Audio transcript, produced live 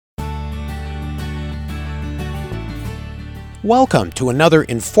Welcome to another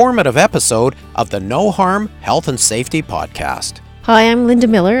informative episode of the No Harm Health and Safety Podcast. Hi, I'm Linda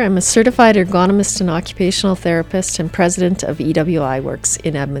Miller. I'm a certified ergonomist and occupational therapist and president of EWI Works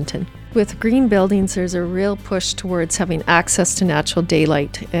in Edmonton. With green buildings, there's a real push towards having access to natural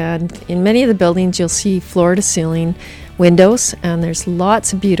daylight. And in many of the buildings, you'll see floor-to-ceiling windows, and there's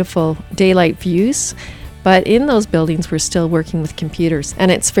lots of beautiful daylight views. But in those buildings, we're still working with computers,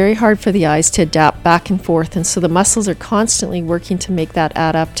 and it's very hard for the eyes to adapt back and forth, and so the muscles are constantly working to make that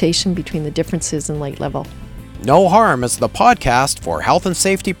adaptation between the differences in light level. No Harm is the podcast for health and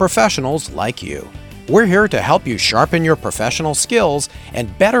safety professionals like you. We're here to help you sharpen your professional skills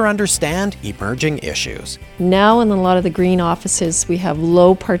and better understand emerging issues. Now in a lot of the green offices, we have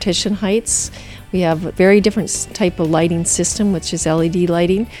low partition heights. We have a very different type of lighting system, which is LED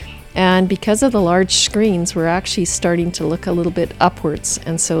lighting. And because of the large screens, we're actually starting to look a little bit upwards.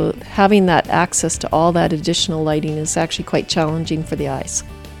 And so having that access to all that additional lighting is actually quite challenging for the eyes.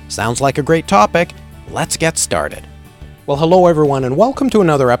 Sounds like a great topic. Let's get started. Well, hello everyone, and welcome to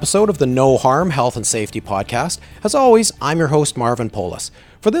another episode of the No Harm Health and Safety Podcast. As always, I'm your host, Marvin Polis.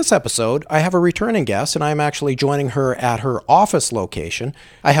 For this episode, I have a returning guest, and I'm actually joining her at her office location.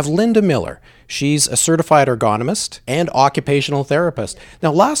 I have Linda Miller. She's a certified ergonomist and occupational therapist.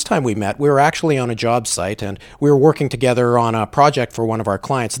 Now, last time we met, we were actually on a job site, and we were working together on a project for one of our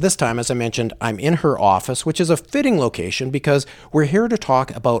clients. This time, as I mentioned, I'm in her office, which is a fitting location because we're here to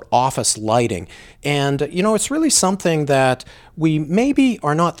talk about office lighting. And, it's really something that we maybe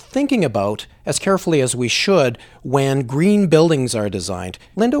are not thinking about as carefully as we should when green buildings are designed.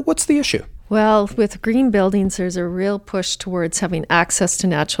 Linda, what's the issue? Well, with green buildings, there's a real push towards having access to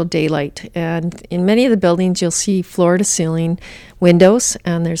natural daylight. And in many of the buildings, you'll see floor-to-ceiling windows,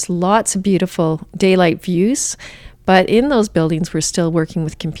 and there's lots of beautiful daylight views. But in those buildings, we're still working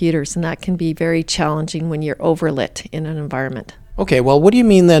with computers, and that can be very challenging when you're overlit in an environment. Okay, well, what do you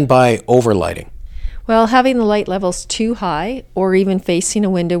mean then by overlighting? Well, having the light levels too high, or even facing a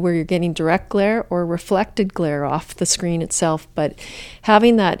window where you're getting direct glare or reflected glare off the screen itself. But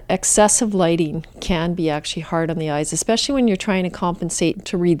having that excessive lighting can be actually hard on the eyes, especially when you're trying to compensate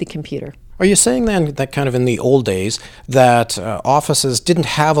to read the computer. Are you saying then that kind of in the old days that offices didn't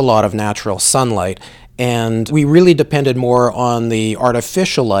have a lot of natural sunlight and we really depended more on the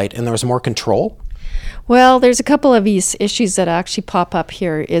artificial light and there was more control? Well, there's a couple of these issues that actually pop up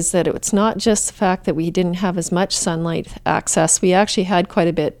here is that it's not just the fact that we didn't have as much sunlight access. We actually had quite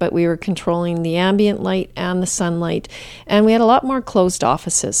a bit, but we were controlling the ambient light and the sunlight, and we had a lot more closed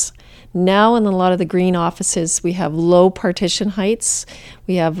offices. Now in a lot of the green offices, we have low partition heights.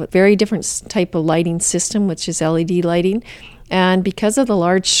 We have a very different type of lighting system, which is LED lighting. And because of the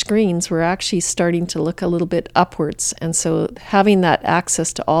large screens, we're actually starting to look a little bit upwards. And so having that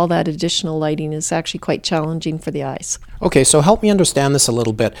access to all that additional lighting is actually quite challenging for the eyes. Okay, so help me understand this a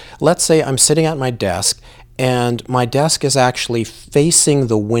little bit. Let's say I'm sitting at my desk and my desk is actually facing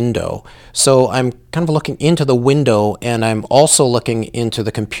the window. So I'm kind of looking into the window and I'm also looking into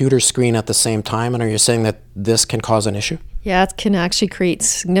the computer screen at the same time. And are you saying that this can cause an issue? Yeah, it can actually create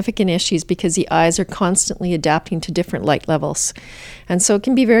significant issues because the eyes are constantly adapting to different light levels. And so it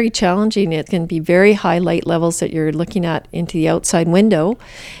can be very challenging. It can be very high light levels that you're looking at into the outside window,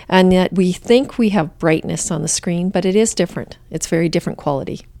 and yet we think we have brightness on the screen, but it is different. It's very different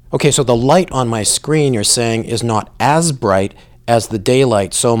quality. Okay, so the light on my screen, you're saying, is not as bright as the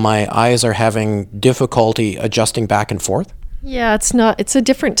daylight, so my eyes are having difficulty adjusting back and forth? Yeah, it's a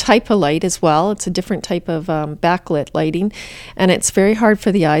different type of light as well. It's a different type of backlit lighting, and it's very hard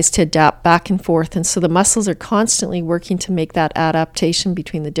for the eyes to adapt back and forth, and so the muscles are constantly working to make that adaptation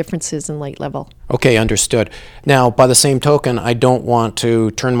between the differences in light level. Okay, understood. Now, by the same token, I don't want to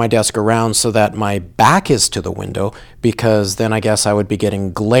turn my desk around so that my back is to the window, because then I guess I would be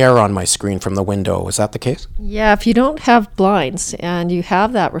getting glare on my screen from the window. Is that the case? Yeah, if you don't have blinds and you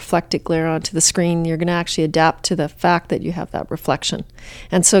have that reflected glare onto the screen, you're going to actually adapt to the fact that you have that reflection.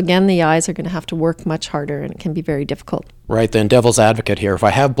 And so again, the eyes are going to have to work much harder, and it can be very difficult. Right, then devil's advocate here. If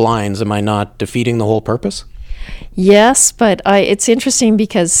I have blinds, am I not defeating the whole purpose? Yes, but it's interesting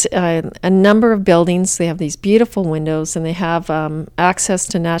because a number of buildings, they have these beautiful windows and they have access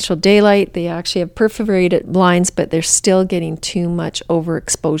to natural daylight. They actually have perforated blinds, but they're still getting too much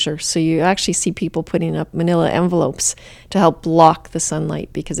overexposure. So you actually see people putting up manila envelopes to help block the sunlight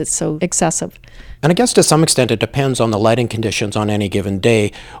because it's so excessive. And I guess to some extent it depends on the lighting conditions on any given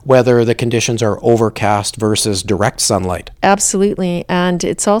day, whether the conditions are overcast versus direct sunlight. Absolutely, and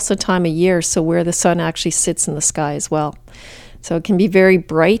it's also time of year, so where the sun actually sits in the sky as well. So it can be very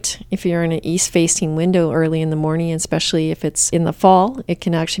bright if you're in an east-facing window early in the morning, especially if it's in the fall. It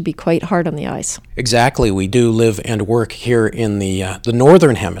can actually be quite hard on the eyes. Exactly. We do live and work here in the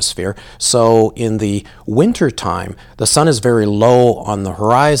northern hemisphere. So in the winter time, the sun is very low on the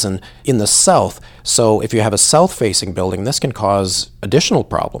horizon in the south. So if you have a south-facing building, this can cause additional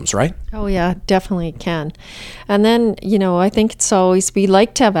problems, right? Oh yeah, definitely can. And then, I think we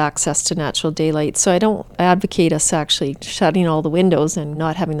like to have access to natural daylight. So I don't advocate us actually shutting all the windows and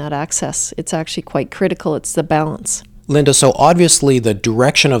not having that access. It's actually quite critical. It's the balance. Linda, so obviously the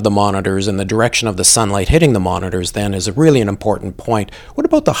direction of the monitors and the direction of the sunlight hitting the monitors then is really an important point. What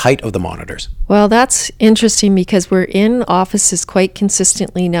about the height of the monitors? Well, that's interesting because we're in offices quite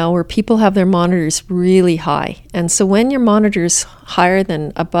consistently now where people have their monitors really high. And so when your monitor's higher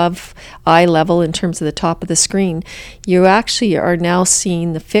than above eye level in terms of the top of the screen, you actually are now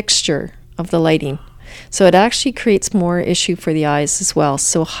seeing the fixture of the lighting. So it actually creates more issue for the eyes as well.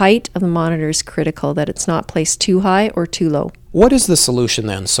 So height of the monitor is critical, that it's not placed too high or too low. What is the solution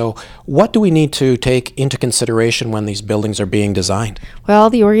then? So what do we need to take into consideration when these buildings are being designed? Well,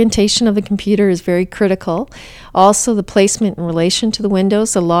 the orientation of the computer is very critical. Also, the placement in relation to the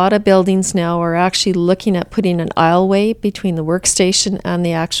windows. A lot of buildings now are actually looking at putting an aisleway between the workstation and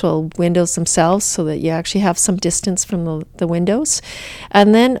the actual windows themselves so that you actually have some distance from the windows.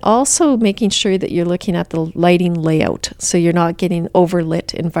 And then also making sure that you're looking at the lighting layout so you're not getting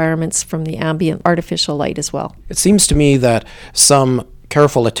overlit environments from the ambient artificial light as well. It seems to me that some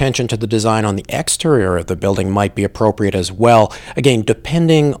careful attention to the design on the exterior of the building might be appropriate as well. Again,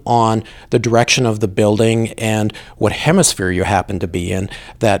 depending on the direction of the building and what hemisphere you happen to be in,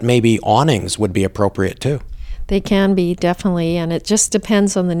 that maybe awnings would be appropriate too. They can be, definitely, and it just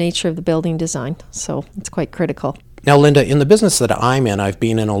depends on the nature of the building design, so it's quite critical. Now, Linda, in the business that I'm in, I've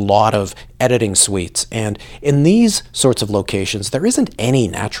been in a lot of editing suites, and in these sorts of locations, there isn't any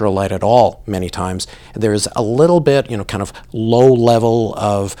natural light at all many times. There's a little bit, kind of low level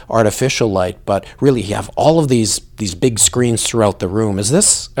of artificial light, but really you have all of these big screens throughout the room. Is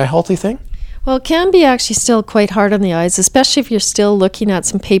this a healthy thing? Well, it can be actually still quite hard on the eyes, especially if you're still looking at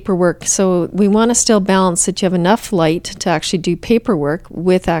some paperwork. So we want to still balance that you have enough light to actually do paperwork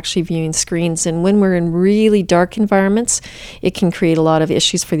with actually viewing screens. And when we're in really dark environments, it can create a lot of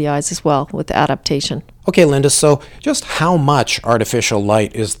issues for the eyes as well with adaptation. Okay, Linda, so just how much artificial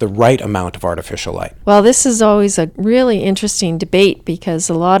light is the right amount of artificial light? Well, this is always a really interesting debate because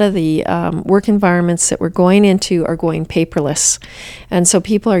a lot of the work environments that we're going into are going paperless. And so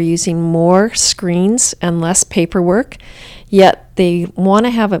people are using more screens and less paperwork, yet they want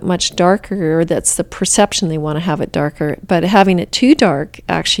to have it much darker, or that's the perception, they want to have it darker. But having it too dark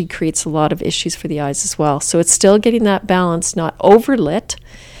actually creates a lot of issues for the eyes as well. So it's still getting that balance, not overlit,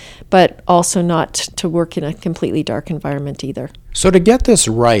 but also not to work in a completely dark environment either. So to get this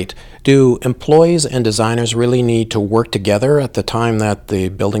right, do employees and designers really need to work together at the time that the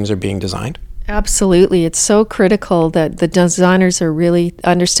buildings are being designed? Absolutely. It's so critical that the designers are really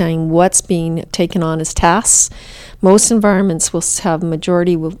understanding what's being taken on as tasks. Most environments will have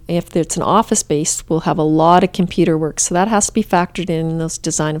if it's an office space, will have a lot of computer work. So that has to be factored in those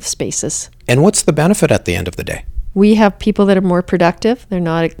design of spaces. And what's the benefit at the end of the day? We have people that are more productive. They're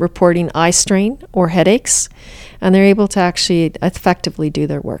not reporting eye strain or headaches, and they're able to actually effectively do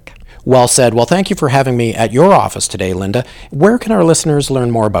their work. Well said. Well, thank you for having me at your office today, Linda. Where can our listeners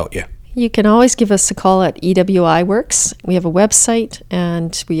learn more about you? You can always give us a call at EWI Works. We have a website,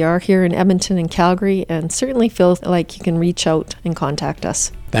 and we are here in Edmonton and Calgary, and certainly feel like you can reach out and contact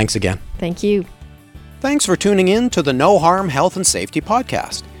us. Thanks again. Thank you. Thanks for tuning in to the No Harm Health and Safety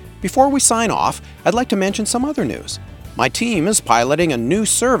Podcast. Before we sign off, I'd like to mention some other news. My team is piloting a new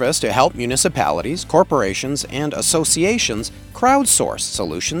service to help municipalities, corporations, and associations crowdsource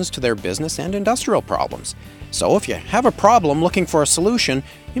solutions to their business and industrial problems. So if you have a problem looking for a solution,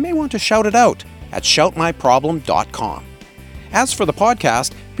 you may want to shout it out at shoutmyproblem.com. As for the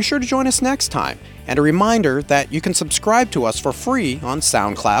podcast, be sure to join us next time. And a reminder that you can subscribe to us for free on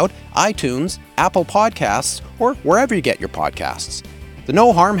SoundCloud, iTunes, Apple Podcasts, or wherever you get your podcasts. The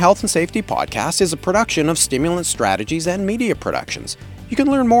No Harm Health and Safety Podcast is a production of Stimulant Strategies and Media Productions. You can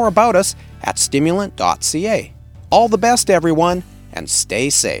learn more about us at stimulant.ca. All the best, everyone, and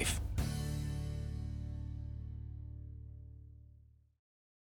stay safe.